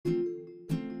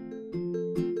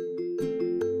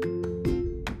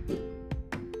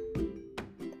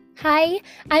Hi,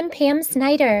 I'm Pam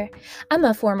Snyder. I'm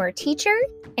a former teacher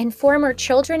and former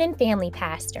children and family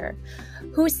pastor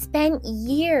who spent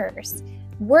years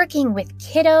working with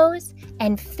kiddos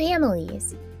and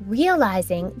families,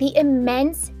 realizing the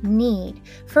immense need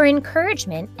for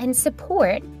encouragement and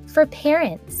support for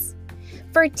parents,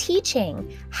 for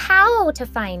teaching how to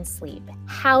find sleep,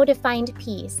 how to find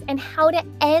peace, and how to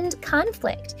end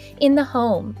conflict in the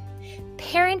home.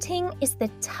 Parenting is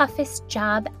the toughest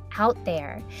job out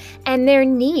there, and there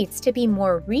needs to be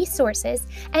more resources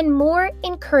and more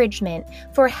encouragement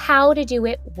for how to do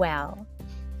it well.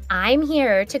 I'm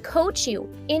here to coach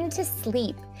you into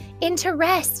sleep, into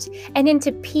rest, and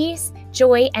into peace,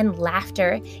 joy, and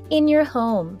laughter in your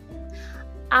home.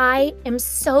 I am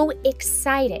so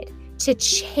excited to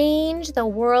change the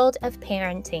world of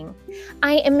parenting.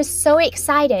 I am so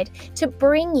excited to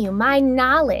bring you my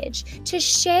knowledge, to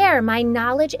share my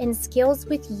knowledge and skills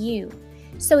with you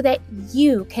so that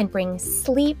you can bring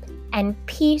sleep and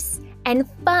peace and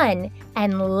fun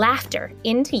and laughter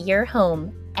into your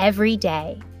home every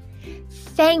day.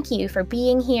 Thank you for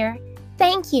being here.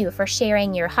 Thank you for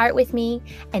sharing your heart with me,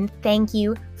 and thank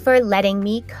you for letting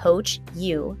me coach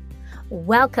you.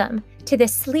 Welcome to the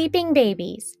Sleeping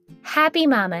Babies, Happy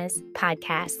Mamas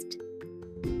podcast.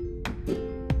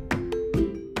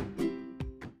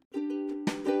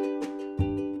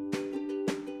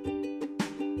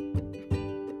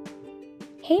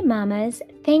 Hey mamas,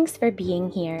 thanks for being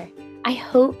here. I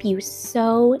hope you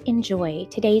so enjoy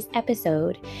today's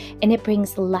episode and it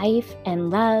brings life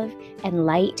and love and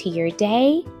light to your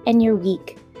day and your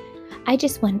week. I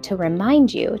just want to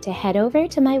remind you to head over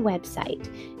to my website,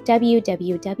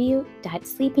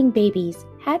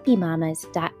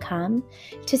 www.sleepingbabieshappymamas.com,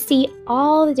 to see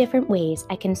all the different ways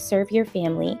I can serve your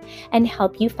family and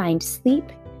help you find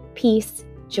sleep, peace,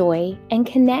 joy, and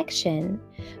connection.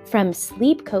 From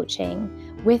sleep coaching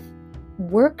with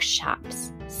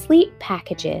workshops, sleep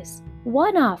packages,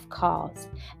 one-off calls,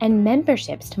 and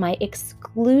memberships to my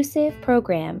exclusive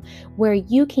program where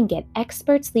you can get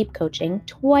expert sleep coaching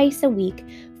twice a week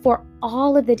for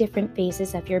all of the different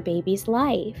phases of your baby's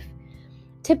life,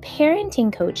 to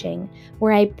parenting coaching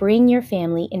where I bring your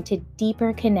family into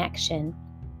deeper connection.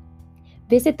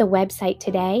 Visit the website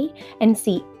today and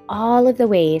see all of the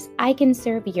ways I can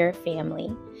serve your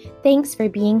family. Thanks for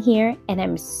being here, and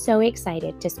I'm so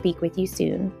excited to speak with you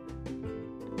soon.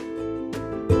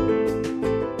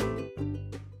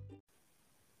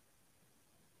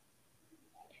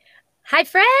 Hi,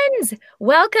 friends.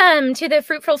 Welcome to the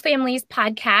Fruitful Families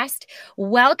podcast.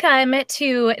 Welcome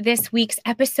to this week's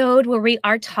episode where we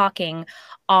are talking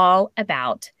all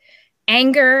about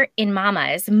anger in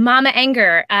mamas, mama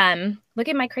anger. Look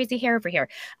at my crazy hair over here.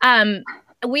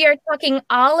 We are talking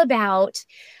all about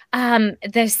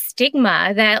the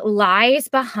stigma that lies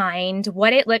behind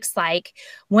what it looks like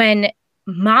when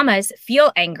mamas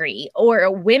feel angry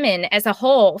or women as a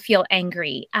whole feel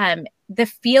angry. The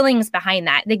feelings behind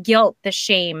that, the guilt, the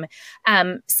shame,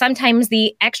 sometimes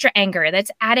the extra anger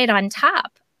that's added on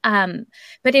top.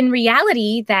 But in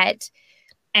reality, that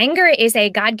anger is a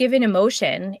God-given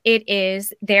emotion. It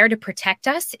is there to protect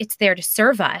us. It's there to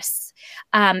serve us.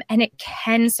 And it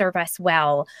can serve us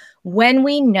well when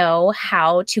we know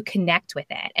how to connect with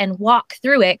it and walk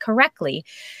through it correctly.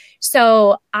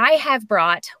 So I have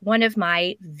brought one of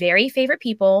my very favorite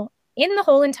people in the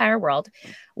whole entire world,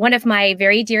 one of my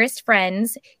very dearest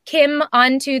friends, Kim,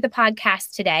 onto the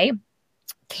podcast today.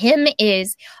 Kim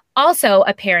is also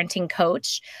a parenting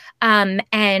coach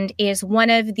and is one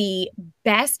of the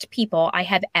best people I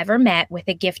have ever met with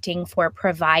a gifting for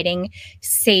providing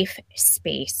safe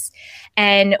space.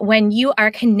 And when you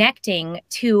are connecting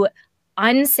to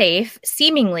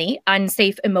seemingly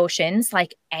unsafe emotions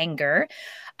like anger,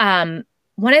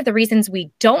 one of the reasons we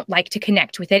don't like to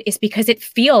connect with it is because it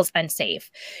feels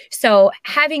unsafe. So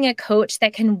having a coach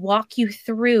that can walk you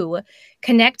through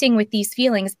connecting with these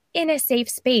feelings in a safe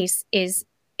space is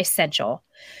essential.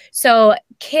 So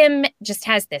Kim just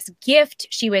has this gift.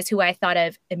 She was who I thought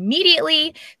of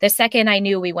immediately the second I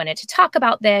knew we wanted to talk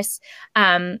about this.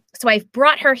 So I've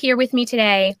brought her here with me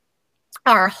today.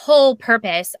 Our whole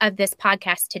purpose of this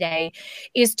podcast today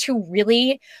is to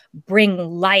really bring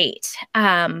light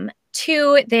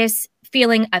to this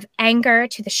feeling of anger,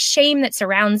 to the shame that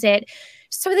surrounds it,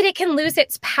 so that it can lose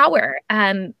its power.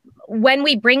 When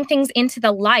we bring things into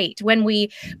the light, when we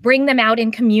bring them out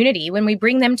in community, when we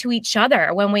bring them to each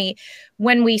other, when we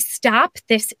stop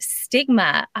this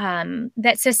stigma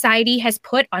that society has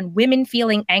put on women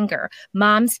feeling anger,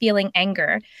 moms feeling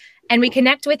anger, and we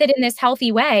connect with it in this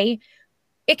healthy way,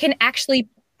 it can actually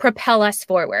propel us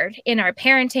forward in our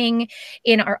parenting,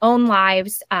 in our own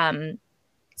lives.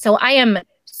 So I am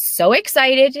so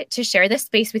excited to share this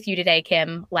space with you today,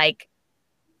 Kim. Like,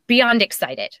 beyond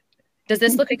excited. Does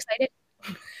this look excited?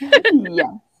 Yes,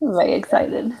 very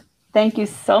excited. Thank you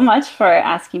so much for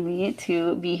asking me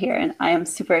to be here. And I am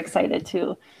super excited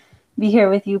to be here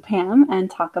with you, Pam,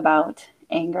 and talk about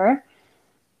anger.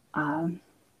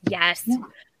 Yes. Yeah.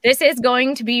 This is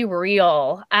going to be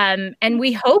real. And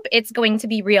we hope it's going to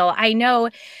be real. I know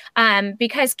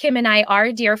because Kim and I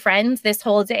are dear friends, this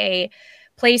holds a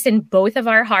place in both of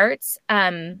our hearts.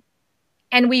 And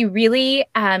we really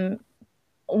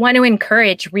want to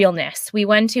encourage realness. We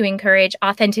want to encourage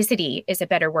authenticity, is a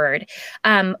better word,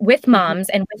 with moms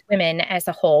and with women as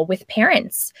a whole, with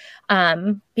parents,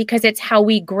 because it's how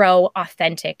we grow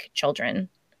authentic children.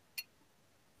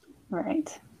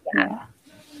 Right. Yeah.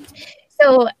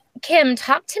 So, Kim,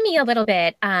 talk to me a little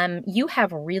bit. You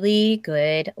have really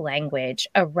good language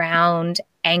around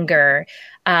anger,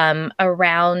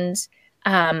 around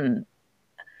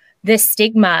the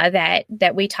stigma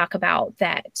that we talk about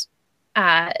that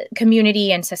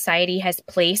community and society has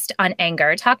placed on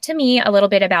anger. Talk to me a little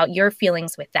bit about your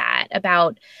feelings with that,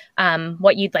 about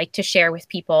what you'd like to share with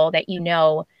people that you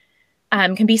know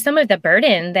can be some of the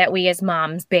burden that we as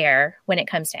moms bear when it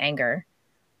comes to anger.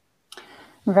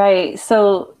 Right.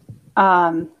 So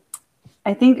I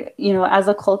think, as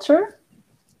a culture,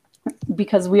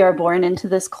 because we are born into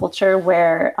this culture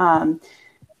where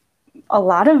a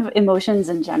lot of emotions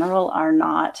in general are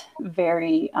not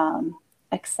very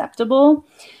acceptable,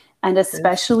 and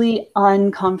especially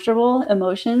uncomfortable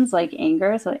emotions like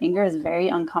anger. So anger is very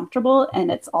uncomfortable, and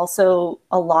it's also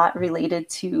a lot related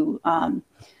to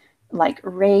like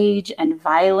rage and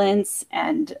violence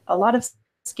and a lot of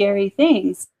scary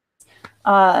things.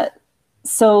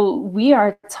 So we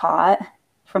are taught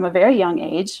from a very young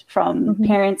age, from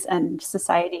parents and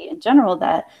society in general,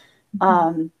 that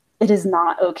it is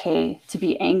not okay to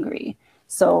be angry.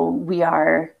 So we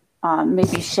are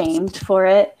maybe shamed for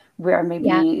it. We are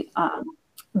maybe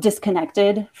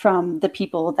disconnected from the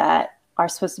people that are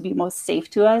supposed to be most safe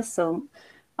to us. So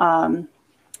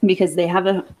because they have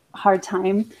a hard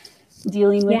time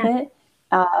dealing with it.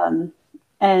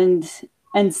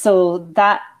 And so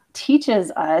that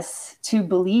teaches us to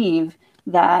believe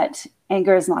that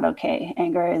anger is not okay.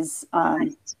 Anger is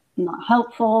not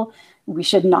helpful. We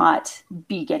should not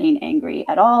be getting angry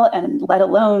at all, and let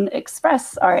alone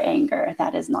express our anger.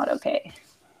 That is not okay.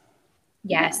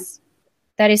 Yes,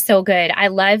 that is so good. I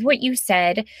love what you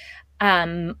said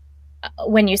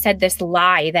when you said this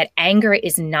lie that anger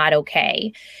is not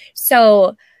okay.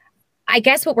 So I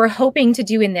guess what we're hoping to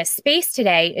do in this space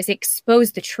today is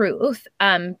expose the truth,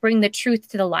 bring the truth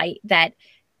to the light that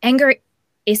anger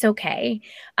is okay.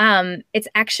 It's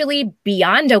actually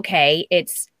beyond okay.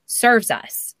 It serves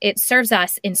us. It serves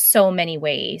us in so many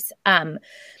ways.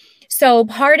 So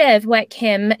part of what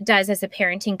Kim does as a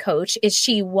parenting coach is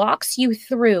she walks you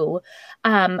through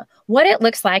what it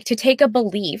looks like to take a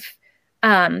belief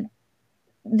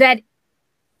that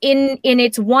in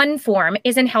its one form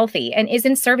isn't healthy and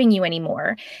isn't serving you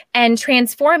anymore, and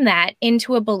transform that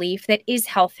into a belief that is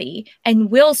healthy and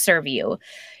will serve you.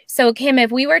 So Kim,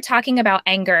 if we were talking about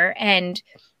anger and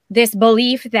this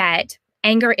belief that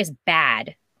anger is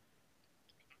bad,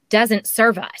 doesn't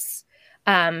serve us,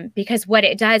 because what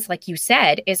it does, like you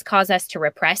said, is cause us to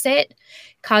repress it,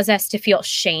 cause us to feel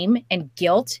shame and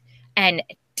guilt and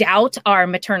doubt our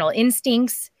maternal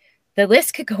instincts. The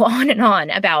list could go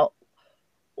on about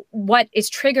what is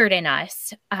triggered in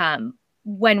us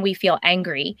when we feel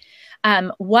angry.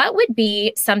 What would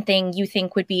be something you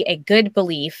think would be a good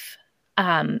belief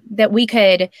that we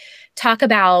could talk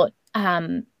about,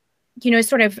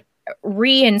 sort of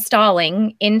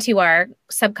reinstalling into our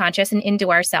subconscious and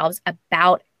into ourselves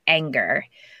about anger?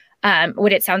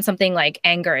 Would it sound something like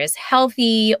anger is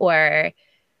healthy, or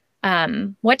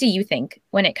what do you think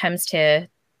when it comes to?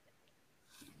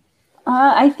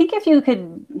 I think if you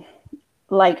could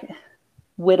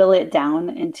whittle it down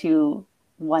into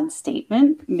one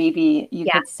statement, maybe you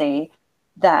could say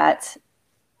that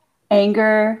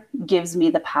anger gives me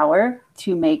the power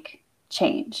to make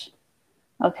change.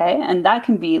 Okay. And that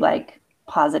can be like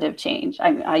positive change.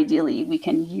 Ideally, we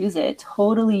can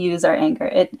totally use our anger.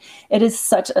 It is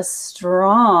such a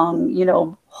strong,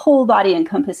 whole body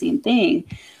encompassing thing.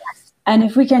 And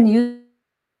if we can use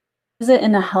it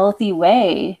in a healthy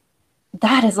way,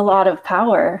 that is a lot of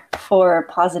power for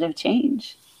positive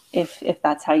change, if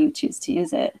that's how you choose to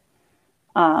use it.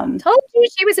 Told you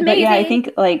she was amazing. Yeah, I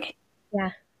think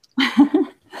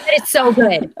it's so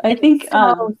good. I think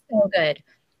so good.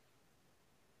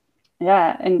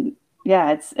 Yeah, and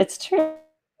yeah, it's true.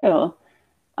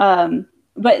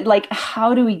 But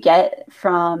how do we get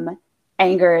from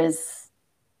anger is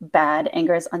bad.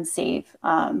 Anger is unsafe.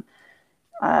 I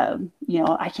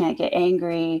can't get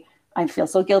angry. I feel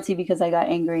so guilty because I got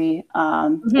angry.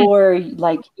 Or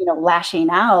like, lashing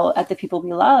out at the people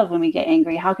we love when we get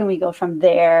angry. How can we go from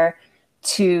there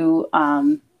to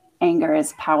anger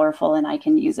is powerful and I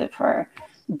can use it for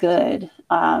good?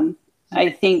 I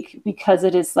think because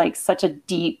it is like such a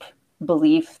deep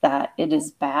belief that it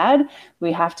is bad,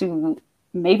 we have to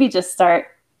maybe just start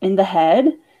in the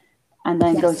head and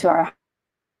then go to our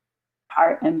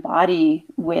heart and body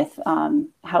with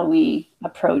how we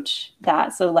approach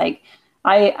that. So like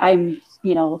I'm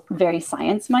very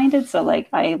science minded, so like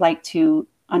I like to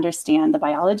understand the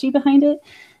biology behind it.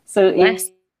 So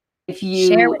if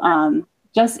you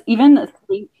just even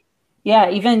think,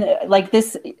 even like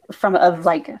this from a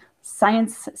like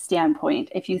science standpoint,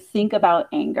 if you think about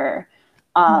anger,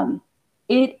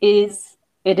 it is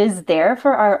there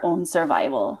for our own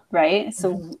survival, right?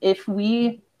 So if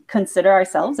we consider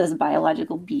ourselves as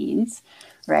biological beings,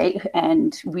 right?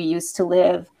 And we used to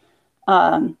live,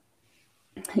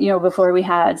 before we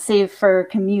had safer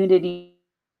communities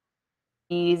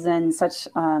and such,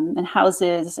 and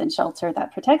houses and shelter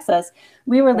that protects us,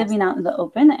 we were living out in the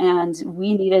open and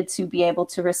we needed to be able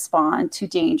to respond to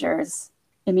dangers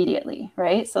immediately,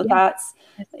 right? So that's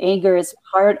anger is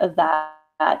part of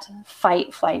that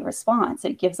fight, flight response.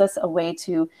 It gives us a way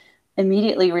to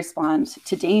immediately respond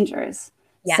to dangers.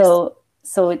 Yes.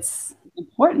 So it's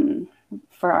important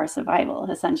for our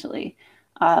survival, essentially.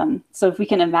 So if we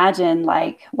can imagine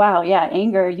like, wow,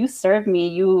 anger, you serve me,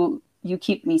 you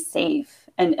keep me safe.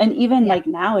 And even like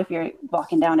now, if you're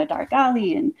walking down a dark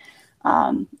alley and,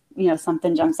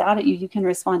 something jumps out at you, you can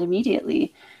respond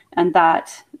immediately. And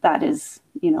that is,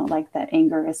 like that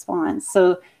anger response.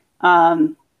 So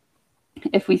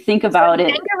if we think about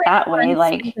it that way,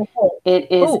 like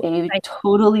it is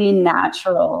totally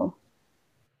natural.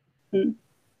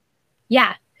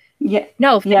 Yeah. Yeah.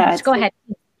 No, go ahead.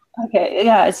 Okay.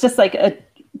 Yeah. It's just like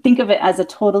think of it as a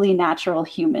totally natural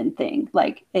human thing.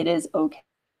 Like it is okay.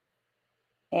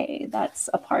 That's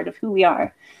a part of who we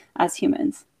are as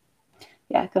humans.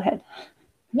 Yeah. Go ahead.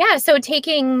 Yeah. So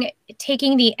taking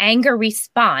the anger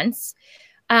response,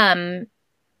 that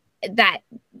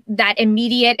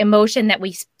immediate emotion that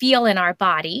we feel in our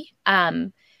body,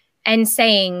 and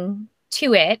saying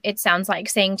to it, it sounds like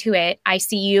saying to it, I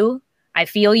see you, I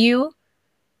feel you,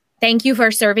 thank you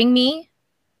for serving me.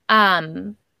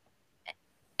 And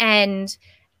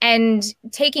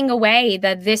taking away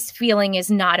that this feeling is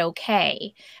not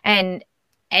okay, and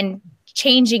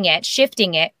changing it,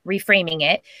 shifting it, reframing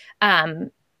it,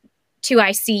 to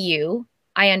I see you,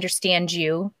 I understand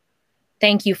you,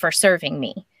 thank you for serving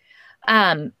me.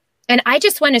 And I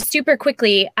just want to super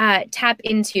quickly tap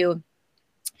into,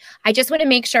 I just want to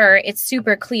make sure it's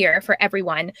super clear for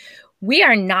everyone. We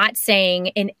are not saying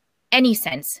in any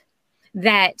sense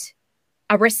that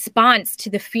a response to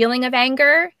the feeling of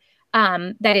anger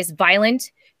that is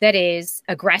violent, that is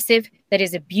aggressive, that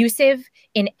is abusive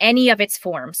in any of its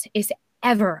forms is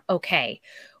ever okay.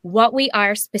 What we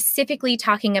are specifically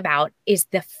talking about is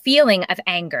the feeling of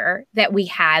anger that we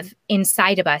have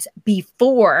inside of us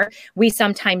before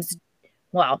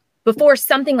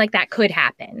something like that could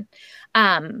happen.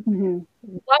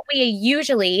 What we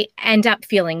usually end up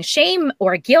feeling shame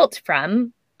or guilt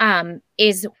from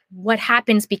is what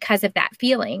happens because of that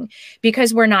feeling,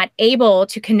 because we're not able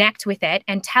to connect with it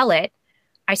and tell it,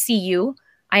 I see you,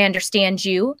 I understand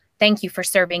you, thank you for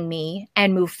serving me,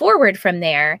 and move forward from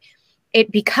there.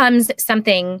 It becomes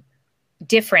something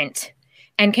different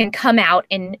and can come out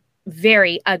in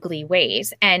very ugly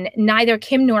ways. And neither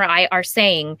Kim nor I are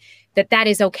saying that that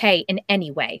is okay in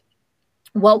any way.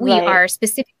 What we are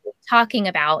specifically talking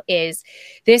about is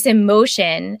this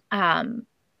emotion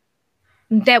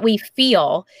that we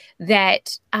feel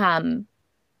that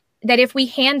if we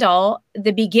handle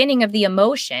the beginning of the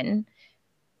emotion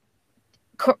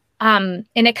in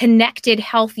a connected,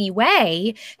 healthy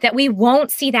way, that we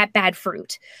won't see that bad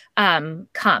fruit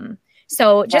come.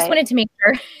 So just wanted to make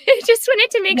sure,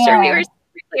 sure we were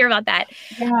clear about that.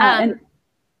 Yeah. And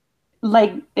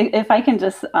like, if I can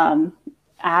just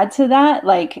add to that,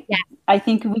 like, I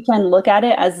think we can look at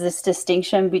it as this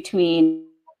distinction between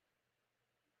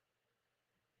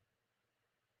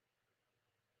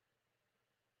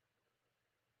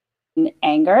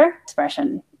anger,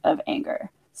 expression of anger.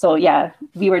 So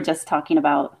we were just talking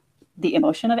about the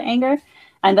emotion of anger.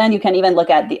 And then you can even look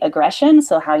at the aggression.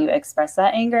 So how you express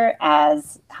that anger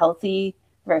as healthy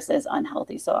versus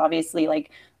unhealthy. So obviously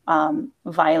like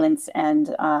violence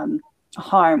and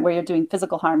harm, where you're doing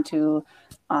physical harm to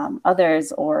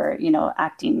others, or,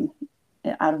 acting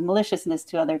out of maliciousness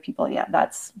to other people.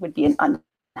 That's would be an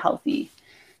unhealthy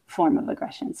form of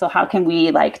aggression. So how can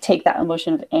we like take that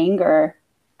emotion of anger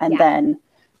and then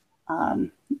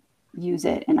use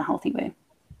it in a healthy way?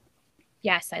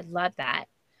 Yes, I love that.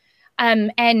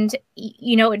 And,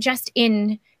 you know, just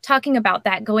in talking about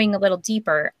that, going a little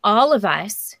deeper, all of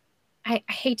us, I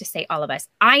hate to say all of us,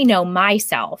 I know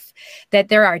myself that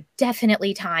there are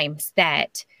definitely times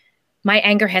that my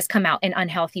anger has come out in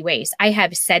unhealthy ways. I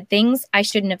have said things I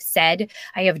shouldn't have said.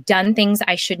 I have done things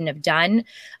I shouldn't have done.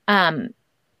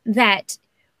 That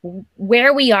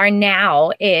where we are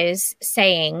now is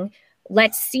saying,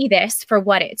 let's see this for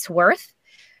what it's worth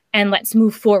and let's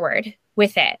move forward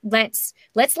with it. Let's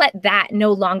let that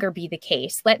no longer be the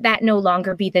case. Let that no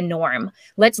longer be the norm.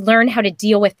 Let's learn how to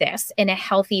deal with this in a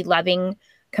healthy, loving,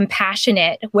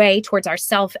 compassionate way towards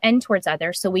ourselves and towards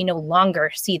others, so we no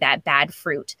longer see that bad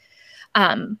fruit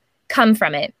come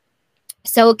from it.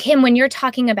 So, Kim, when you're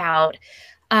talking about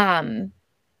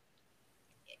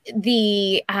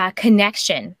the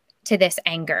connection to this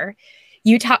anger,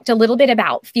 you talked a little bit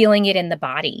about feeling it in the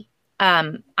body.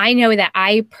 I know that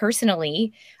I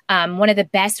personally, one of the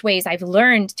best ways I've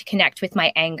learned to connect with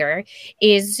my anger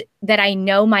is that I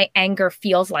know my anger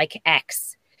feels like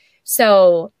X.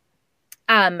 So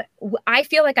I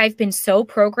feel like I've been so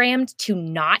programmed to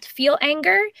not feel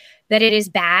anger, that it is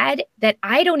bad, that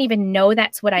I don't even know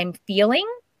that's what I'm feeling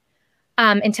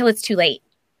until it's too late.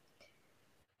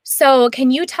 So can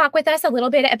you talk with us a little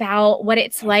bit about what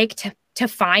it's like to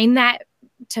find that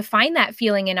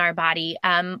feeling in our body,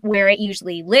 where it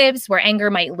usually lives, where anger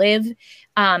might live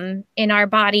in our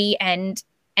body, and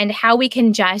how we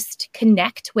can just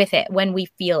connect with it when we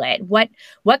feel it? What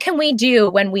can we do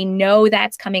when we know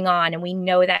that's coming on and we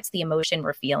know that's the emotion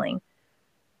we're feeling?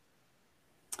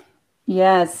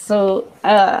 Yeah, so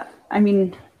I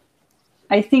mean,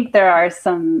 I think there are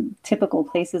some typical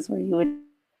places where you would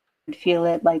feel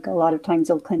it. Like a lot of times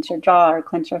you'll clench your jaw or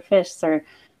clench your fists or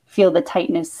feel the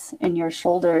tightness in your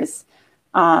shoulders.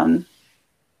 And,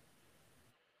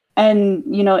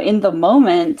 you know, in the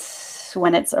moment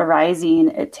when it's arising,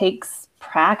 it takes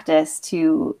practice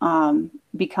to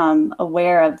become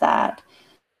aware of that.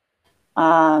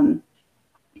 And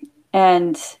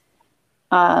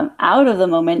out of the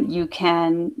moment, you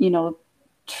can, you know,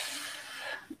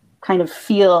 kind of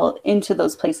feel into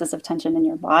those places of tension in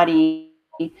your body.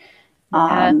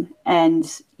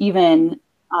 And even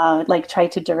like try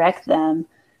to direct them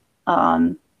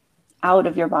out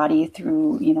of your body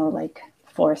through, you know, like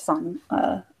force on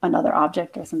another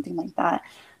object or something like that.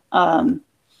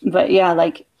 But yeah,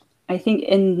 like I think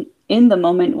in the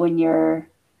moment when you're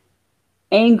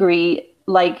angry,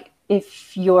 like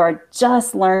if you're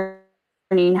just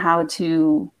learning how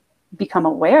to become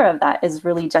aware of that, is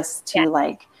really just to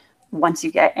like, once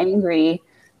you get angry,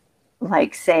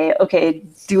 like say, okay,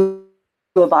 do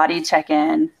a body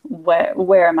check-in.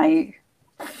 Where am I?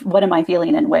 What am I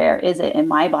feeling, and where is it in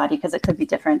my body? Because it could be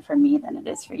different for me than it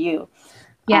is for you.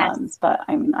 Yes. But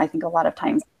I mean, I think a lot of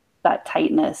times that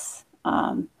tightness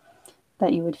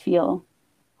that you would feel.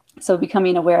 So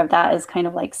becoming aware of that is kind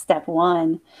of like step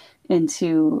one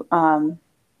into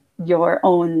your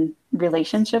own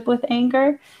relationship with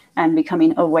anger, and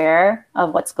becoming aware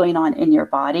of what's going on in your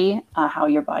body, how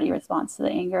your body responds to the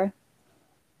anger.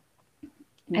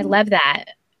 I love that.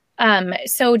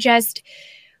 So just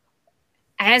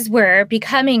as we're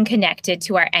becoming connected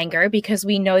to our anger, because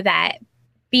we know that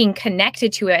being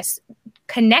connected to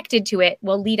it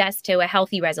will lead us to a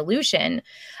healthy resolution,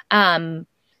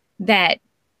 that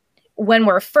when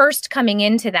we're first coming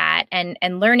into that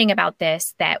and learning about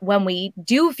this, that when we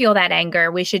do feel that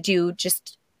anger, we should do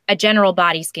just a general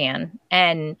body scan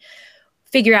and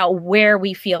figure out where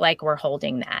we feel like we're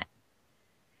holding that.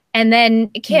 And then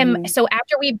Kim, so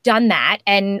after we've done that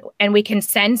and we can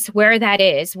sense where that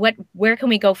is, where can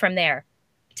we go from there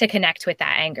to connect with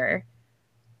that anger?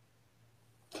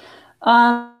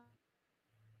 I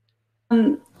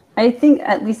think,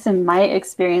 at least in my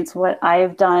experience, what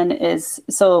I've done is,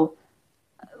 so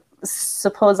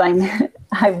suppose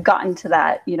I've gotten to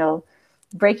that, you know,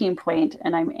 breaking point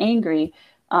and I'm angry.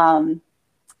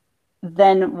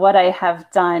 Then what I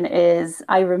have done is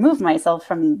I remove myself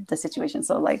from the situation.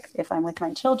 So like if I'm with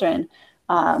my children,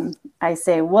 I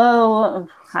say, whoa,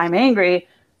 I'm angry.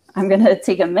 I'm going to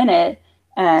take a minute.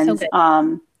 And,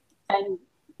 and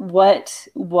what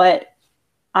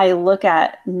I look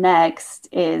at next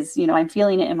is, you know, I'm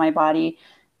feeling it in my body.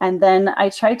 And then I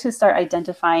try to start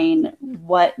identifying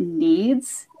what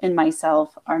needs in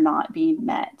myself are not being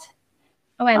met.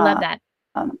 Oh, I love that.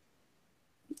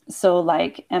 So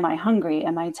like, am I hungry?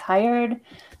 Am I tired?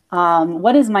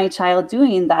 What is my child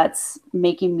doing that's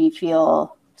making me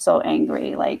feel so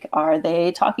angry? Like, are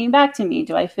they talking back to me?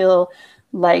 Do I feel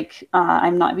like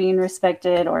I'm not being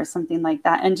respected or something like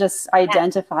that, and just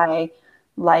identify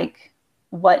like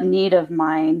what need of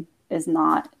mine is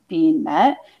not being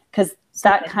met, because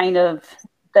that kind of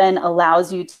then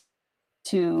allows you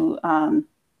to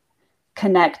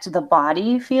connect the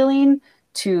body feeling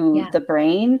to the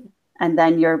brain, and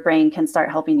then your brain can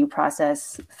start helping you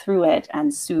process through it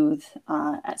and soothe,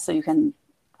 so you can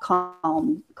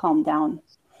calm down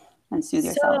and soothe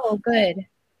yourself. So good.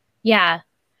 Yeah.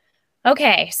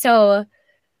 Okay. So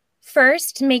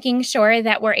first, making sure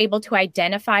that we're able to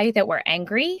identify that we're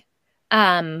angry.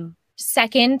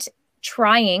 Second,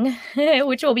 trying,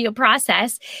 which will be a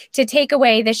process, to take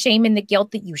away the shame and the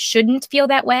guilt that you shouldn't feel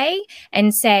that way,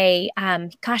 and say,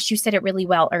 gosh, you said it really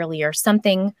well earlier,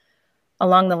 something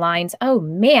along the lines, oh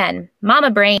man,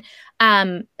 mama brain,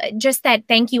 just that,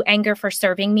 thank you, anger, for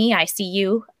serving me. I see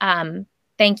you.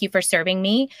 Thank you for serving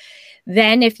me.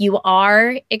 Then if you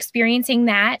are experiencing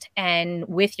that, and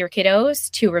with your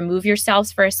kiddos, to remove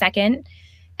yourselves for a second.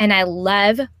 And I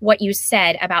love what you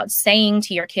said about saying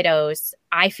to your kiddos,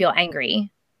 I feel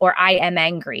angry, or I am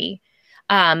angry.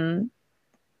 I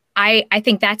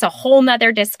think that's a whole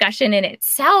nother discussion in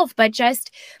itself, but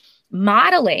just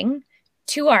modeling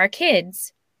to our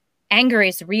kids, anger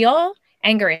is real,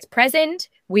 anger is present,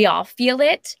 we all feel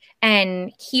it.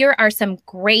 And here are some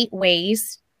great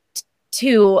ways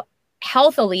to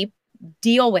healthily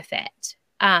deal with it.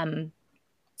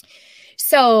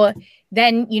 So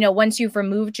then, once you've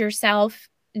removed yourself,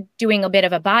 doing a bit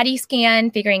of a body scan,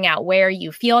 figuring out where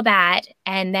you feel that,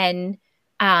 and then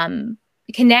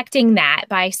connecting that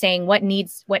by saying what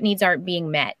needs aren't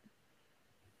being met.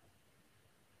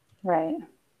 Right.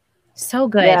 So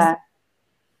good. Yeah.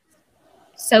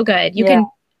 So good. You can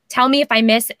tell me if I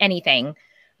miss anything.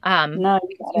 No,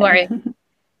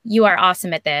 you are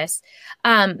awesome at this.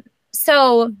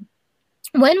 So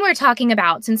when we're talking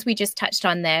about, since we just touched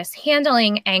on this,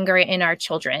 handling anger in our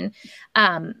children,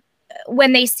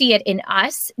 when they see it in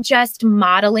us, just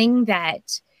modeling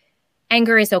that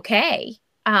anger is okay.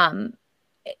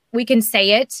 We can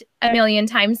say it a million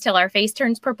times till our face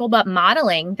turns purple, but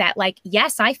modeling that, like,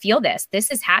 yes, I feel this.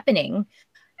 This is happening.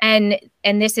 And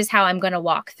this is how I'm going to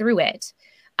walk through it.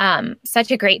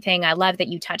 Such a great thing. I love that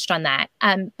you touched on that.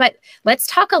 But let's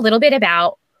talk a little bit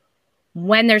about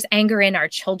when there's anger in our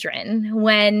children,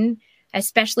 when,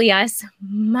 especially us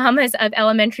mamas of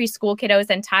elementary school kiddos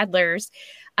and toddlers,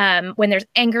 when there's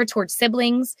anger towards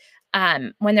siblings,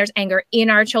 when there's anger in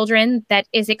our children that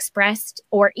is expressed,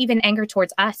 or even anger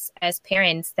towards us as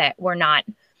parents that we're not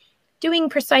doing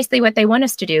precisely what they want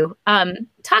us to do.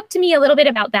 Talk to me a little bit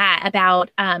about that,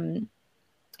 about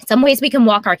some ways we can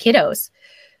walk our kiddos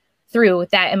through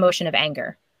that emotion of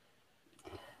anger.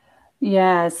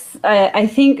 Yes, I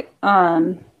think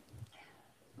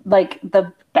like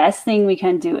the best thing we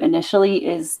can do initially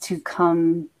is to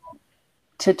come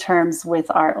to terms with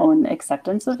our own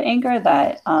acceptance of anger,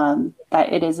 that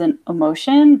that it is an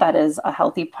emotion, that is a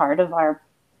healthy part of our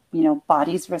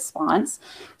body's response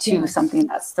to something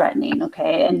that's threatening.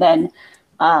 Okay. And then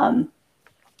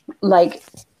like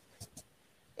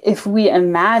if we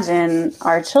imagine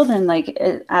our children, like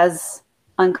as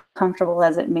uncomfortable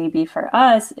as it may be for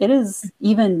us, it is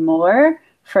even more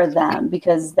for them,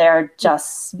 because they're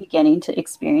just beginning to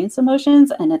experience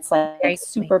emotions, and it's like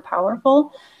super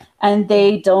powerful, and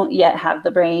they don't yet have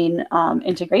the brain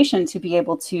integration to be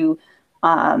able to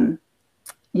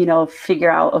figure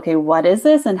out, okay, what is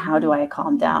this and how do I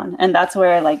calm down? And that's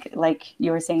where like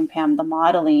you were saying, Pam, the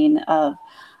modeling of,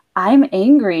 I'm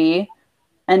angry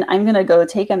and I'm going to go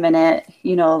take a minute,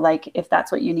 like if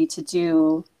that's what you need to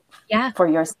do for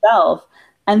yourself.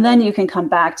 And then you can come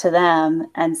back to them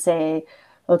and say,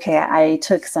 okay, I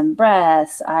took some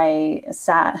breaths, I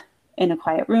sat in a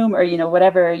quiet room, or,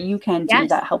 whatever you can do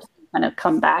that helps you kind of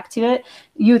come back to it.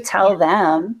 You tell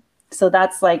them. So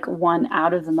that's like one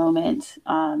out of the moment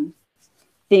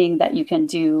thing that you can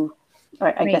do,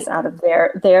 or I guess out of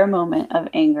their moment of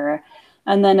anger.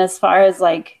 And then as far as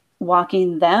like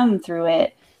walking them through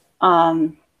it,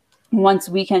 once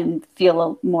we can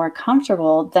feel more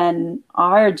comfortable, then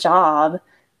our job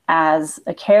as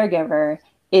a caregiver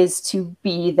is to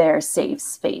be their safe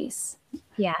space.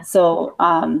 Yeah. So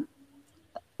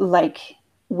like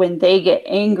when they get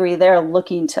angry, they're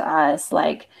looking to us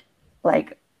like,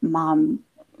 Mom,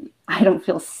 I don't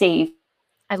feel safe.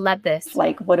 I love this.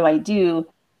 Like, what do I do?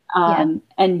 And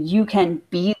you can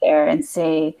be there and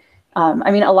say,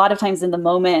 I mean, a lot of times in the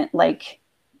moment, like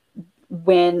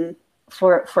when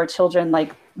for children,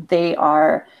 like they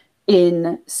are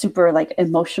in super like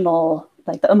emotional,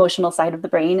 like the emotional side of the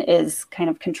brain is kind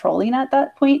of controlling at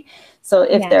that point. So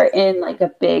if they're in like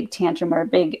a big tantrum or a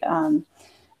big,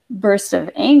 burst of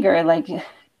anger, like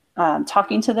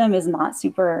talking to them is not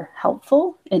super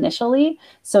helpful initially.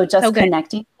 So just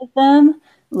connecting with them,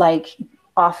 like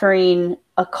offering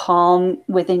a calm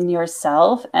within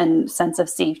yourself and sense of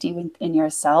safety within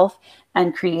yourself,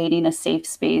 and creating a safe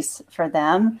space for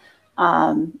them,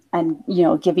 and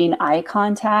giving eye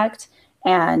contact,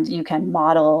 and you can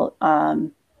model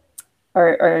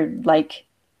or like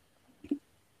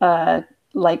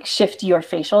shift your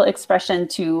facial expression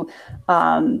to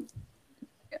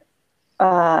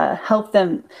help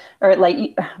them, or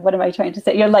like, what am I trying to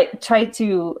say? You're like, try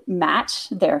to match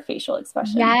their facial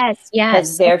expression. Yes.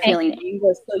 Because they're feeling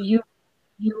anger. So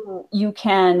you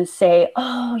can say,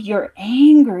 oh, you're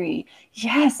angry.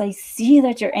 Yes, I see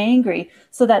that you're angry.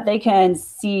 So that they can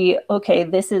see, okay,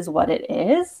 this is what it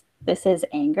is. This is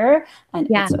anger, and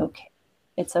it's okay.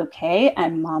 It's okay.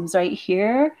 And mom's right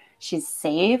here. She's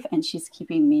safe, and she's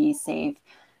keeping me safe.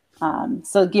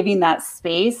 So giving that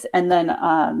space. And then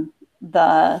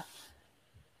the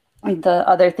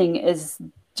other thing is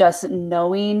just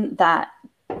knowing that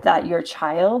your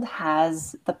child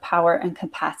has the power and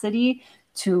capacity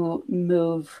to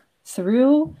move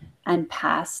through and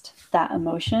past that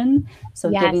emotion. So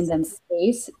giving them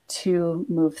space to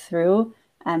move through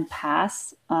and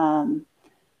pass,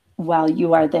 while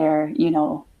you are there,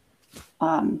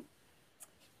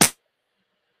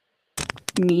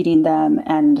 meeting them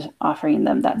and offering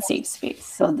them that safe space.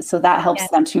 So that helps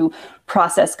them to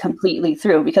process completely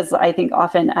through, because I think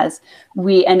often as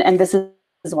we, and this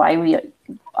is why we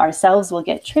ourselves will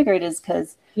get triggered, is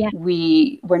because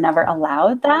we were never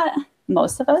allowed that,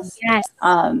 most of us.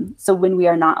 So when we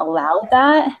are not allowed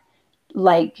that,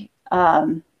 like,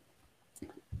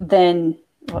 then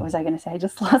what was I going to say? I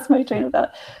just lost my train of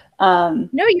thought. No,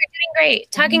 you're doing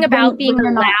great. Talking about being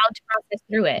allowed to process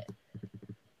through it.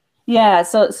 Yeah,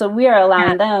 so we are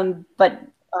allowing them, but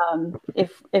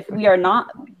if we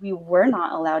were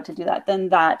not allowed to do that, then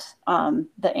that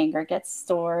the anger gets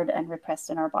stored and repressed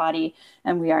in our body,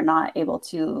 and we are not able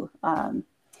to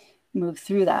move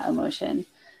through that emotion.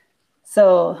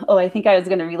 So, I think I was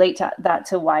going to relate that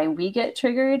to why we get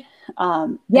triggered.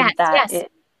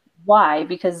 Why?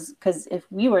 Because if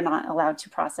we were not allowed to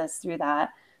process through that,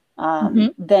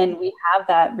 then we have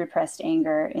that repressed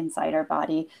anger inside our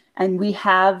body, and we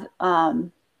have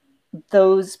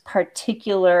those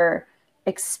particular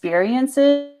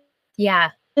experiences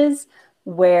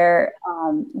where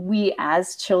we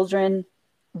as children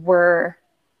were,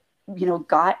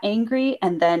 got angry,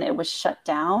 and then it was shut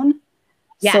down.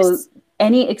 So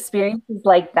any experiences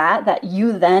like that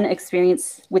you then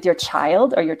experience with your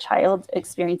child, or your child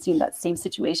experiencing that same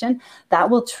situation,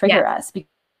 that will trigger us,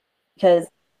 because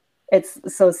it's,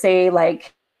 so say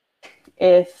like,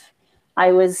 if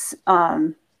I was,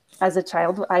 as a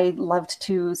child, I loved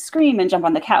to scream and jump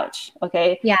on the couch.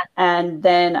 Okay. And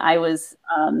then I was,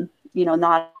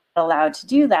 not allowed to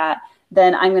do that.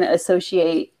 Then I'm going to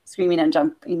associate screaming and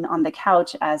jumping on the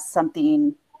couch as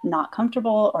something not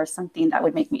comfortable, or something that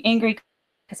would make me angry,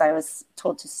 because I was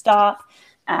told to stop.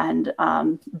 And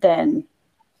then,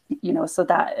 so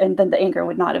that, and then the anger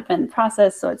would not have been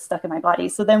processed. So it's stuck in my body.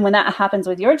 So then when that happens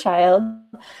with your child,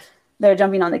 they're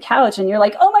jumping on the couch, and you're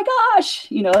like, oh my gosh,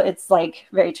 it's like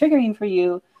very triggering for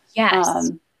you.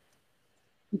 Because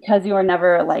you were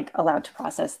never like allowed to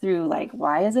process through, like,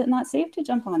 why is it not safe to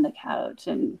jump on the couch,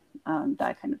 and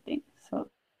that kind of thing. So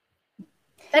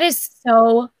that is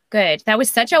so good. That was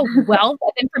such a wealth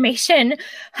of information.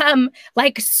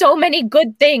 Like so many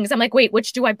good things. I'm like, wait,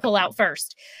 which do I pull out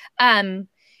first?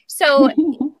 So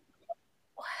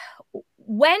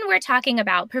when we're talking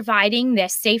about providing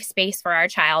this safe space for our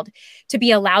child to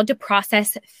be allowed to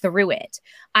process through it,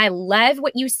 I love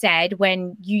what you said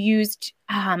when you used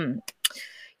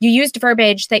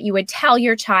verbiage that you would tell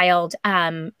your child,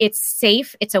 it's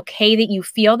safe, it's okay that you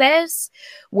feel this,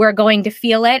 we're going to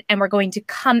feel it, and we're going to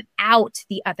come out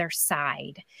the other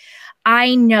side.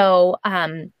 I know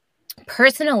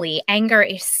personally, anger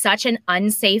is such an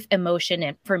unsafe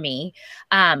emotion for me,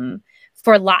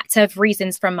 for lots of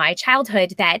reasons from my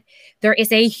childhood, that there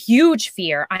is a huge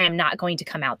fear I am not going to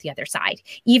come out the other side.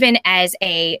 Even as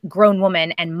a grown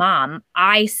woman and mom,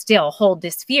 I still hold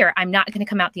this fear. I'm not going to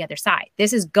come out the other side.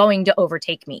 This is going to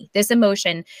overtake me. This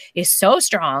emotion is so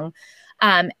strong.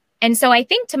 And so I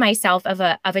think to myself of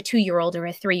a 2-year-old or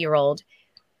a 3-year-old,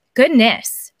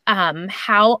 goodness,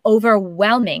 how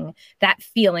overwhelming that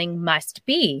feeling must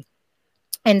be.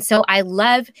 And so I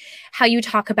love how you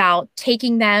talk about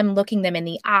taking them, looking them in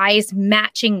the eyes,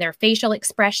 matching their facial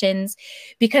expressions,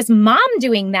 because mom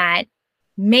doing that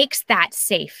makes that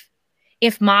safe.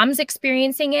 If mom's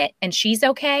experiencing it and she's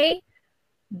okay,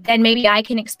 then maybe I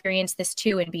can experience this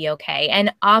too and be okay.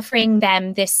 And offering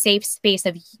them this safe space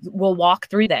of, we'll walk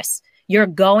through this. You're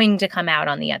going to come out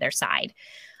on the other side.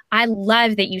 I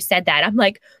love that you said that. I'm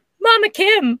like, Mama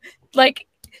Kim, like,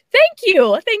 thank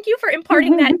you. Thank you for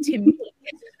imparting that to me.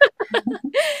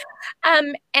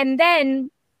 And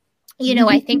then, you know,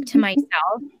 I think to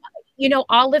myself, you know,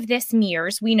 all of this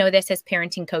mirrors, we know this as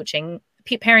parenting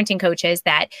coaches,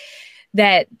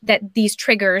 that these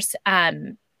triggers,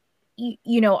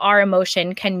 you know, our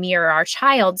emotion can mirror our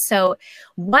child. So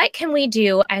what can we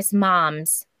do as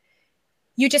moms?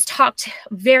 You just talked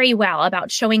very well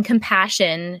about showing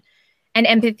compassion and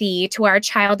empathy to our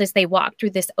child as they walk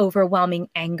through this overwhelming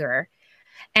anger.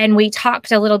 And we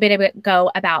talked a little bit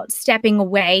ago about stepping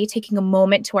away, taking a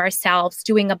moment to ourselves,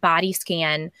 doing a body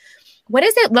scan. What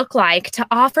does it look like to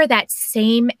offer that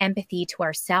same empathy to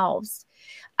ourselves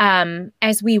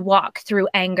as we walk through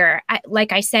anger?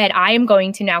 Like I said, I am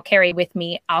going to now carry with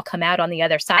me, I'll come out on the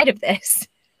other side of this.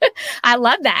 I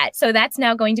love that. So that's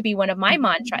now going to be one of my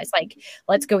mantras, like,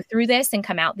 let's go through this and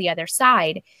come out the other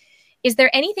side. Is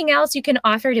there anything else you can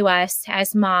offer to us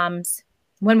as moms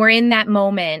when we're in that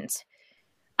moment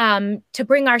to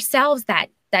bring ourselves that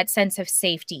sense of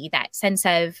safety, that sense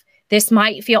of, this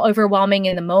might feel overwhelming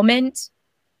in the moment?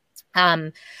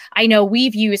 I know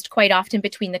we've used quite often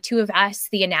between the two of us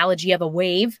the analogy of a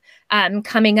wave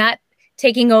coming up,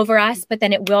 taking over us, but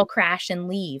then it will crash and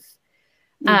leave.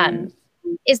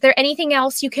 Is there anything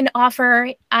else you can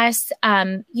offer us,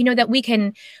 you know, that we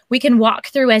can walk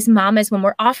through as mamas when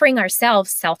we're offering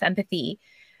ourselves self-empathy?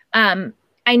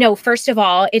 I know, first of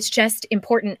all, it's just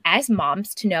important as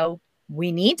moms to know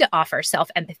we need to offer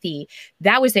self-empathy.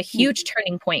 That was a huge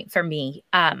turning point for me.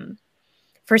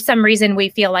 For some reason, we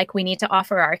feel like we need to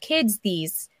offer our kids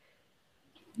these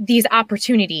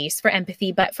opportunities for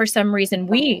empathy, but for some reason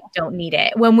we don't need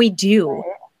it when we do.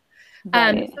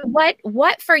 Right.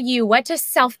 What for you, what does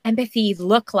self-empathy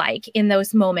look like in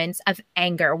those moments of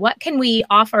anger? What can we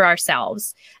offer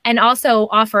ourselves and also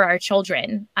offer our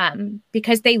children?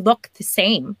 Because they look the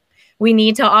same. We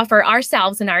need to offer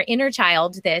ourselves and our inner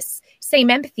child this same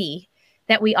empathy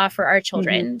that we offer our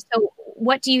children. So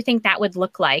what do you think that would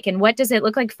look like? And what does it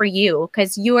look like for you?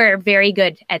 Because you are very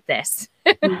good at this.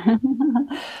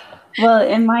 Well,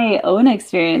 in my own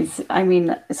experience, I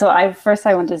mean, so I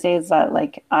want to say is that,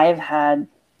 like, I've had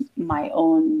my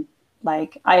own,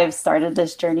 like, I have started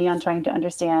this journey on trying to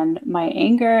understand my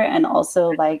anger and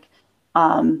also, like,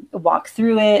 walk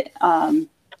through it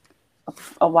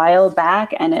a while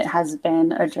back, and it has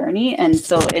been a journey, and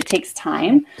so it takes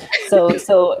time.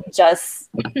 So just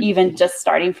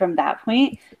starting from that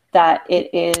point, that it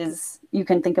is, you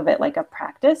can think of it like a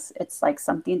practice. It's like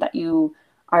something that you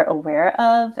are aware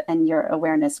of, and your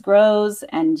awareness grows,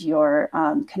 and your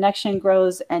connection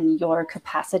grows, and your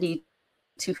capacity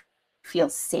to feel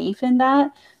safe in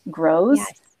that grows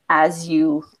as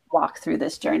you walk through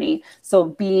this journey. So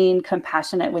being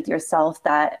compassionate with yourself,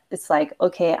 that it's like,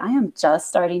 okay, I am just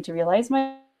starting to realize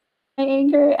my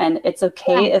anger, and it's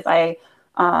okay if I,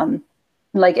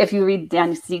 like, if you read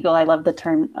Dan Siegel, I love the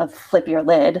term of flip your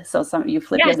lid. So you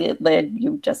flip your lid,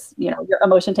 you just, you know, your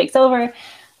emotion takes over.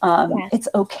 It's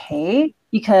okay,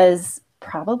 because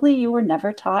probably you were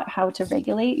never taught how to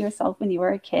regulate yourself when you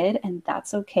were a kid, and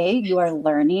that's okay. You are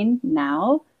learning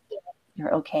now.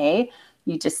 You're okay.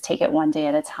 You just take it one day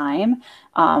at a time.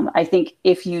 I think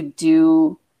if you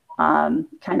do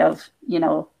kind of, you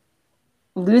know,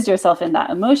 lose yourself in that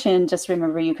emotion, just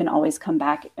remember you can always come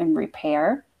back and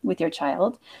repair with your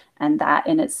child. And that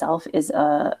in itself is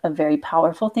a very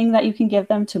powerful thing that you can give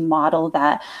them, to model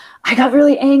that I got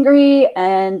really angry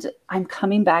and I'm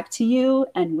coming back to you,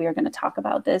 and we're going to talk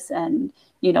about this and,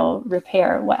 you know,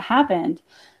 repair what happened.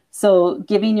 So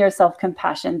giving yourself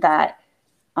compassion that,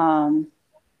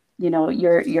 you know,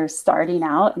 you're starting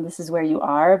out and this is where you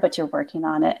are, but you're working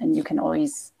on it, and you can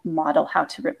always model how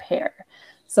to repair.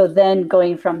 So then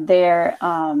going from there,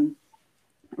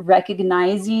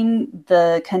 recognizing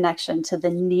the connection to the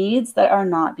needs that are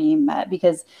not being met,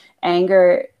 because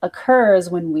anger occurs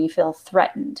when we feel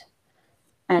threatened.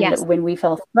 And when we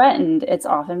feel threatened, it's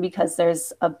often because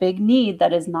there's a big need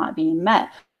that is not being met.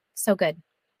 So good.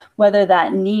 Whether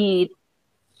that need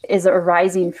is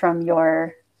arising from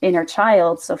your inner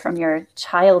child, so from your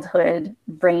childhood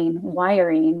brain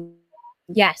wiring.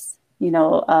 You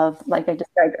know, of, like I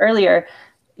described earlier,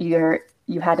 you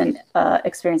had an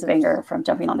experience of anger from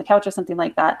jumping on the couch or something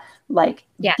like that. Like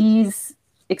these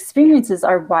experiences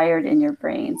are wired in your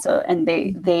brain. So, and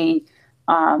they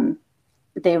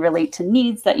relate to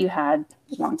needs that you had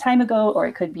a long time ago, or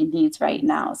it could be needs right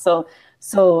now. So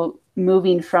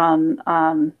moving from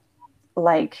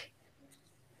like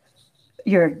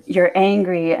you're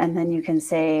angry, and then you can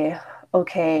say,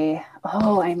 okay,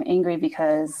 oh, I'm angry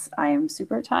because I'm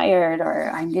super tired, or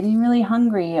I'm getting really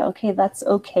hungry. Okay, that's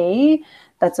okay.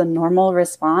 That's a normal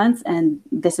response, and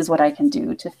this is what I can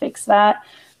do to fix that.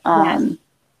 Yes.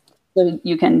 So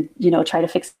you can, try to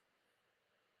fix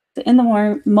it in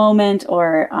the moment,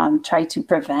 or try to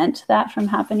prevent that from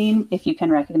happening if you can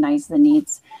recognize the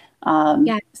needs.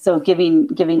 So giving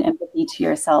empathy to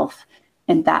yourself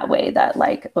in that way, that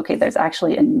like, okay, there's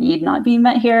actually a need not being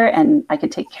met here, and I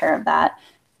could take care of that.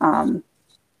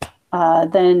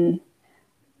 Then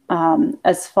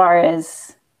as far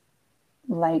as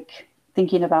like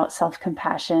thinking about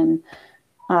self-compassion,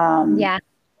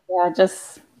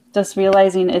 just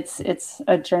realizing it's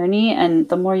a journey, and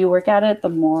the more you work at it, the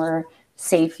more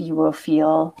safe you will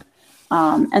feel,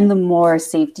 and the more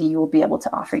safety you will be able to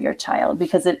offer your child,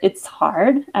 because it's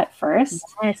hard at first.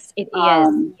 Yes, it is.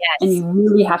 Yes. And you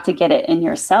really have to get it in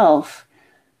yourself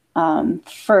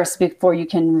first before you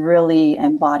can really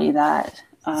embody that.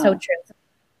 So true.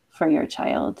 For your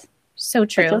child. So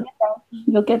true.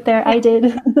 You'll get there. I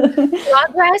did.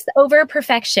 Progress over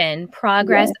perfection.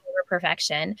 Progress over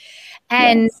perfection.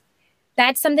 And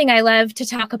that's something I love to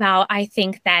talk about. I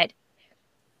think that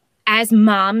as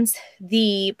moms,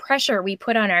 the pressure we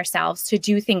put on ourselves to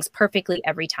do things perfectly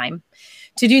every time,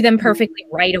 to do them perfectly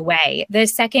right away. The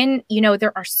second,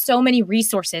 there are so many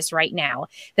resources right now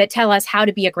that tell us how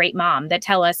to be a great mom, that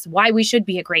tell us why we should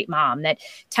be a great mom, that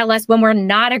tell us when we're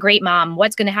not a great mom,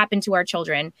 what's going to happen to our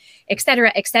children, et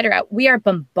cetera, et cetera. We are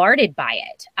bombarded by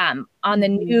it on the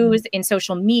news, in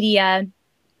social media,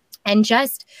 and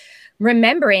just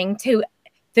remembering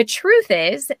the truth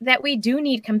is that we do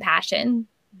need compassion,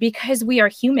 because we are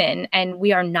human and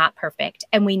we are not perfect,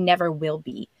 and we never will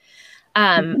be.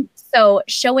 So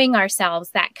showing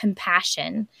ourselves that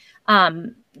compassion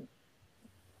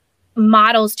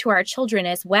models to our children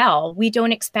as well. We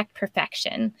don't expect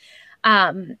perfection,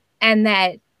 and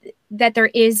that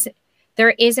there is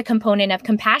a component of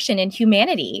compassion and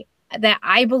humanity that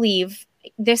I believe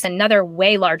this another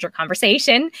way larger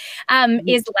conversation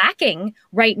is lacking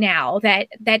right now. That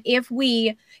if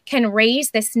we can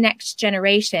raise this next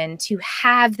generation to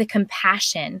have the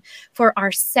compassion for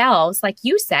ourselves, like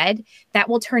you said, that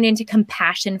will turn into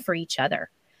compassion for each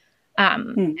other.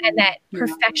 And that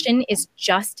perfection is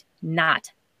just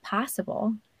not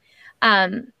possible.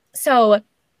 So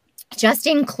just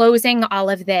in closing all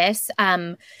of this,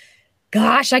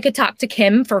 gosh, I could talk to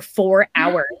Kim for 4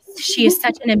 hours. She is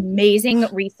such an amazing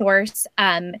resource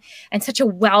and such a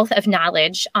wealth of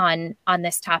knowledge on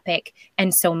this topic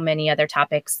and so many other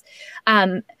topics.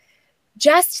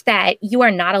 Just that you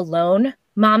are not alone,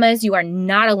 mamas. You are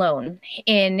not alone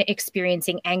in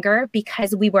experiencing anger,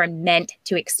 because we were meant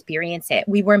to experience it.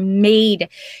 We were made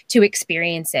to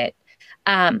experience it.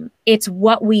 It's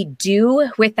what we do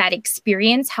with that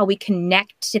experience, how we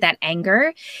connect to that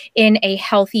anger in a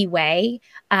healthy way,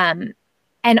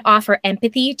 and offer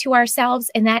empathy to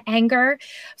ourselves in that anger,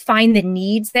 find the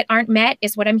needs that aren't met,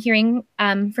 is what I'm hearing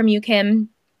from you, Kim,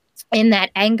 in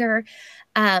that anger,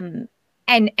 and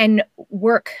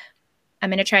work. I'm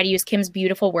going to try to use Kim's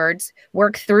beautiful words,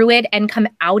 work through it and come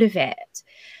out of it.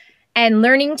 And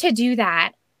learning to do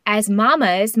that as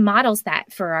mamas models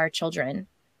that for our children.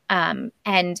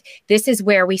 And this is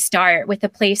where we start, with a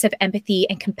place of empathy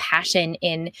and compassion.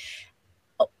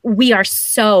 We are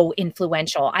so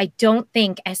influential. I don't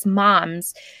think as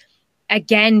moms,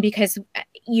 again, because,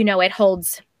 it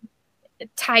holds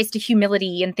ties to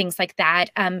humility and things like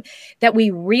that, that we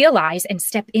realize and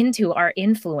step into our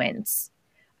influence.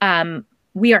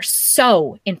 We are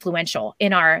so influential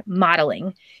in our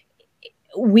modeling.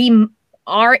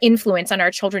 Our influence on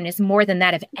our children is more than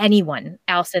that of anyone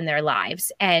else in their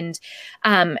lives. And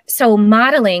so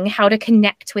modeling how to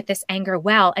connect with this anger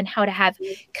well, and how to have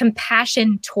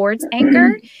compassion towards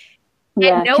anger,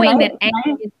 and knowing that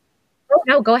anger is... Oh,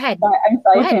 no, go ahead. I'm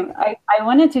sorry, Kim. I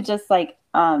wanted to just like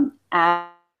add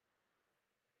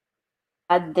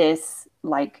this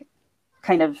like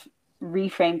kind of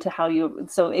reframe to how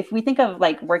so if we think of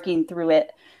like working through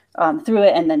it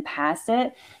and then past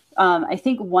it, I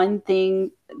think one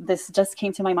thing, this just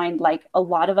came to my mind, like a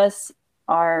lot of us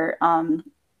are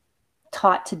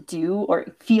taught to do, or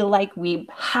feel like we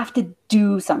have to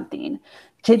do something.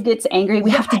 Kid gets angry,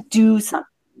 we have to do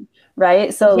something,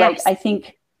 right? So like, I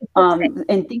think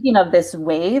in thinking of this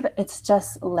wave, it's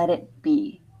just let it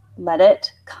be, let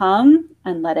it come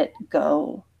and let it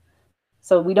go.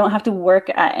 So we don't have to work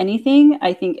at anything.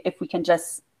 I think if we can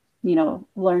just,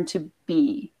 learn to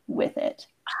be with it.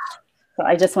 So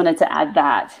I just wanted to add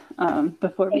that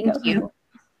before we go. Thank you.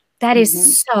 That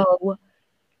is so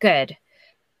good.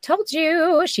 told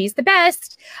you, she's the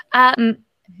best.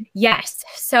 Yes.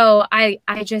 So I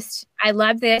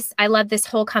love this. I love this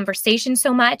whole conversation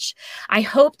so much. I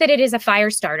hope that it is a fire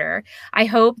starter. I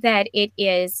hope that it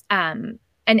is an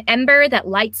ember that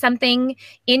lights something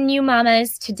in you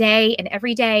mamas today and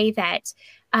every day, that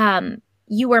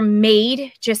you were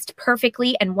made just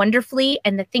perfectly and wonderfully,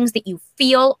 and the things that you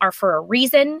feel are for a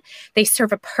reason. They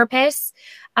serve a purpose,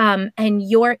 and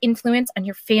your influence on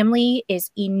your family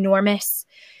is enormous.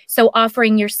 So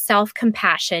offering yourself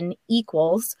compassion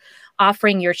equals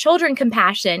offering your children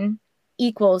compassion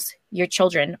equals your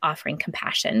children offering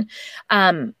compassion.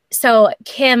 So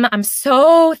Kim, I'm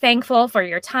so thankful for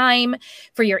your time,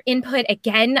 for your input.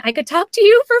 Again, I could talk to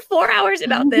you for 4 hours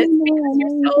about this because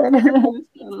you're so wonderful.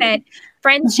 That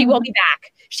friends, she will be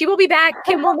back. She will be back.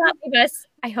 Kim will not leave us,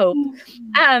 I hope.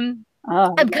 I'm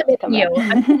committing you.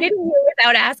 I'm committing you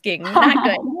without asking. Not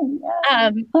good.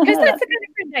 Because that's the kind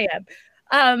of friend I am.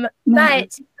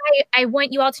 But I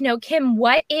want you all to know, Kim,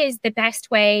 what is the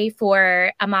best way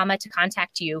for a mama to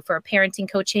contact you for parenting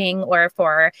coaching or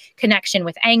for connection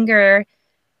with anger?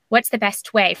 What's the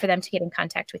best way for them to get in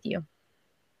contact with you?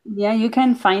 Yeah, you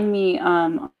can find me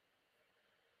on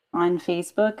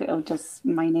Facebook. Just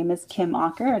my name is Kim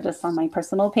Ocker, just on my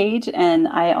personal page. And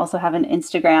I also have an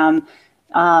Instagram.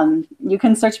 You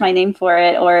can search my name for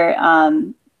it, or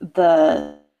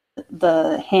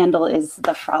the handle is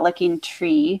The Frolicking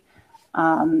Tree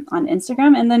on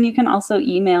Instagram. And then you can also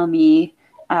email me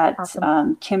at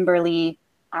Kimberly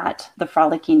at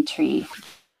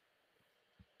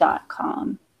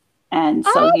thefrolickingtree.com. And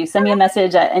so you send me a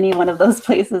message at any one of those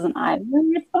places and I will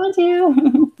respond to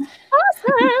you.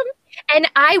 Awesome.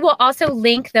 And I will also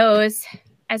link those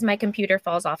as my computer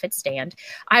falls off its stand.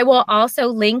 I will also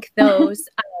link those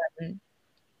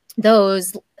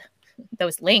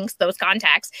links, those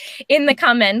contacts in the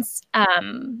comments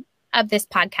of this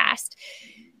podcast.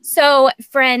 So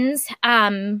friends,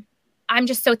 I'm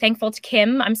just so thankful to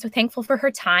Kim. I'm so thankful for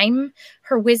her time,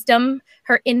 her wisdom,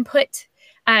 her input.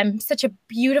 Such a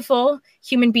beautiful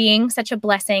human being, such a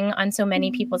blessing on so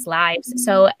many people's lives.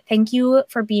 So thank you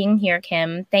for being here,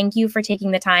 Kim. Thank you for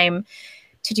taking the time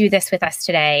to do this with us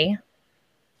today.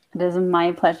 It is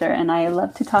my pleasure. And I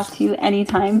love to talk to you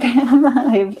anytime, Pam.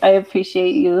 I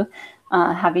appreciate you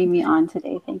having me on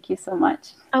today. Thank you so much.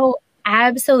 Oh,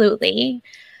 absolutely.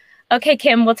 Okay,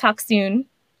 Kim, we'll talk soon.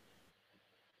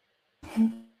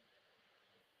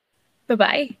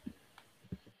 Bye-bye.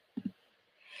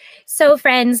 So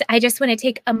friends, I just want to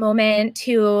take a moment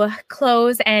to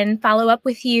close and follow up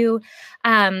with you.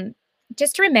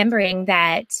 Just remembering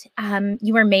that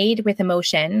you are made with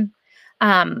emotion.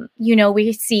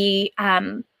 We see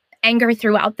anger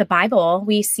throughout the Bible.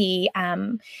 We see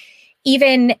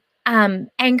even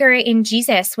anger in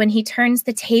Jesus when he turns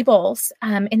the tables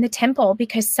in the temple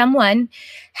because someone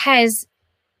has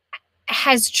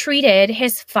treated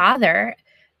his father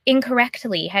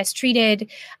incorrectly, has treated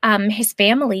his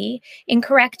family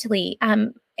incorrectly.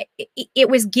 It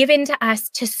was given to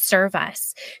us to serve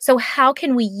us. So how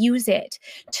can we use it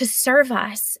to serve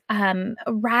us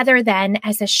rather than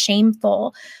as a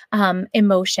shameful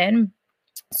emotion?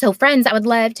 So friends, I would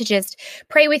love to just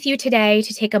pray with you today,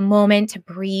 to take a moment to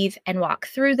breathe and walk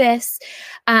through this.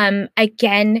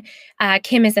 Again,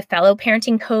 Kim is a fellow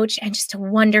parenting coach and just a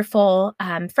wonderful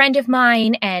friend of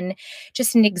mine, and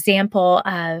just an example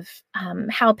of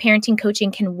how parenting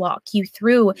coaching can walk you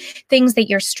through things that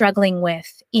you're struggling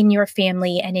with in your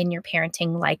family and in your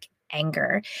parenting, like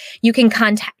anger. You can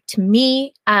contact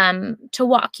me to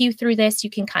walk you through this. You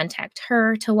can contact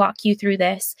her to walk you through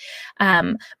this.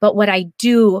 But what I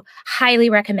do highly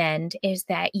recommend is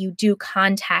that you do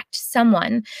contact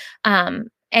someone,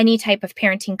 any type of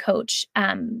parenting coach,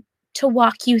 to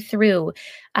walk you through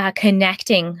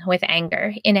connecting with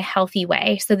anger in a healthy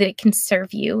way so that it can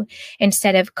serve you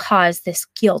instead of cause this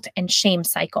guilt and shame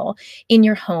cycle in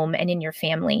your home and in your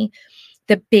family.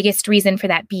 The biggest reason for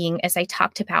that being, as I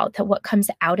talked about, that what comes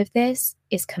out of this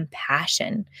is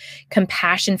compassion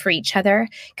for each other,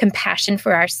 compassion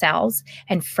for ourselves.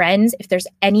 And friends, if there's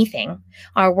anything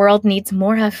our world needs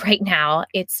more of right now,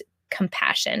 it's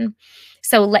compassion.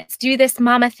 So let's do this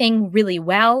mama thing really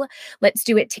well. Let's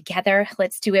do it together.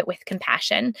 Let's do it with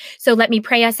compassion. So let me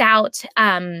pray us out.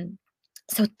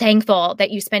 So thankful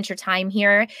that you spent your time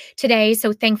here today.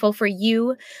 So thankful for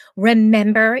you.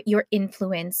 Remember your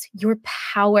influence, your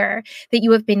power that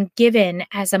you have been given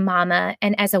as a mama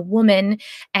and as a woman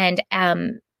and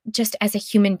just as a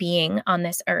human being on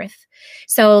this earth.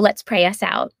 So let's pray us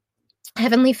out.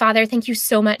 Heavenly Father, thank you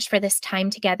so much for this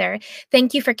time together.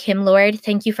 Thank you for Kim, Lord.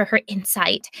 Thank you for her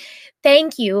insight.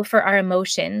 Thank you for our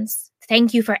emotions.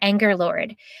 Thank you for anger,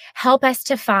 Lord. Help us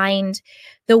to find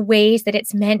the ways that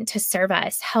it's meant to serve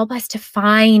us. Help us to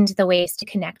find the ways to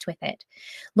connect with it.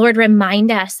 Lord,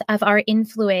 remind us of our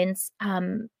influence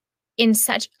in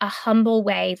such a humble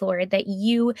way, Lord, that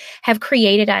you have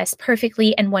created us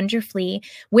perfectly and wonderfully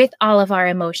with all of our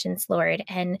emotions, Lord,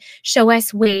 and show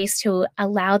us ways to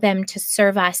allow them to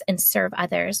serve us and serve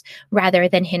others rather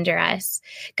than hinder us.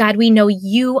 God, we know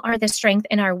you are the strength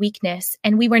in our weakness,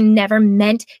 and we were never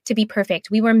meant to be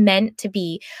perfect. We were meant to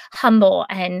be humble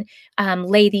and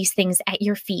lay these things at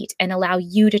your feet and allow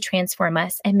you to transform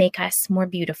us and make us more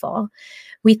beautiful.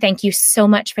 We thank you so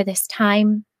much for this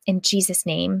time. In Jesus'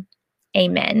 name,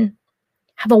 amen.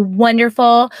 Have a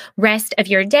wonderful rest of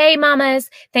your day, mamas.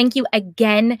 Thank you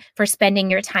again for spending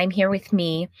your time here with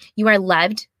me. You are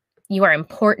loved. You are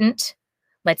important.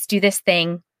 Let's do this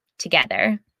thing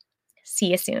together.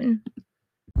 See you soon.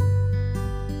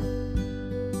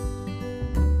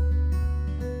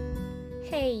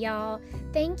 Hey, y'all.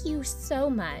 Thank you so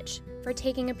much for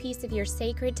taking a piece of your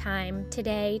sacred time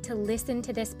today to listen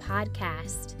to this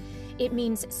podcast. It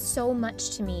means so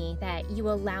much to me that you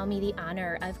allow me the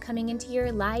honor of coming into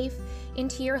your life,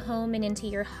 into your home, and into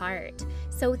your heart.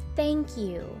 So thank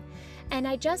you. And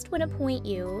I just want to point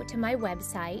you to my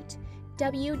website,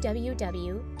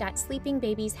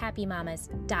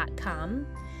 www.sleepingbabieshappymamas.com,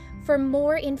 for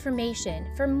more information,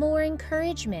 for more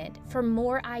encouragement, for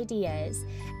more ideas,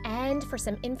 and for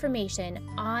some information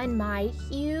on my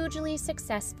hugely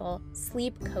successful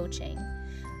sleep coaching.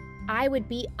 I would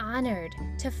be honored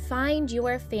to find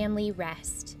your family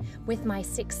rest with my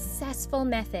successful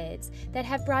methods that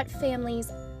have brought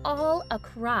families all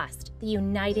across the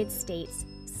United States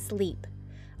sleep.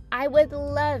 I would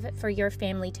love for your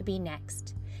family to be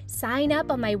next. Sign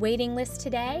up on my waiting list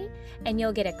today, and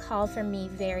you'll get a call from me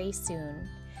very soon.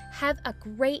 Have a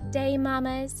great day,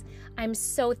 mamas. I'm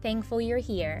so thankful you're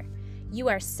here. You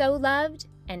are so loved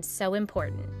and so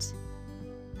important.